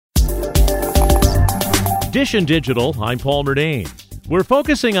Dish and Digital, I'm Paul Murnane. We're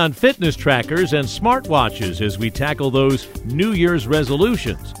focusing on fitness trackers and smartwatches as we tackle those New Year's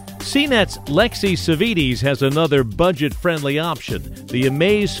resolutions. CNET's Lexi Savides has another budget-friendly option, the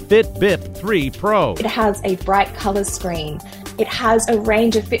Amazfit Bip 3 Pro. It has a bright color screen. It has a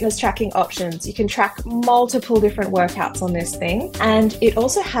range of fitness tracking options. You can track multiple different workouts on this thing. And it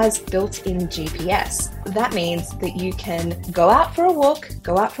also has built-in GPS. That means that you can go out for a walk,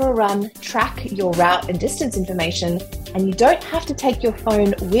 go out for a run, track your route and distance information, and you don't have to take your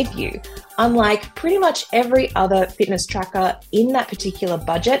phone with you. Unlike pretty much every other fitness tracker in that particular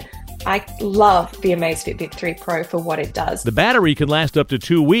budget, I love the Amazfit Bip 3 Pro for what it does. The battery can last up to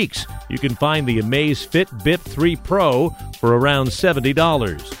 2 weeks. You can find the Amazfit Bip 3 Pro for around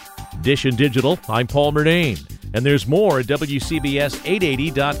 $70. Dish and Digital, I'm Paul Murnane. And there's more at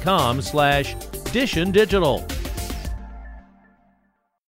WCBS880.com/Dish and Digital.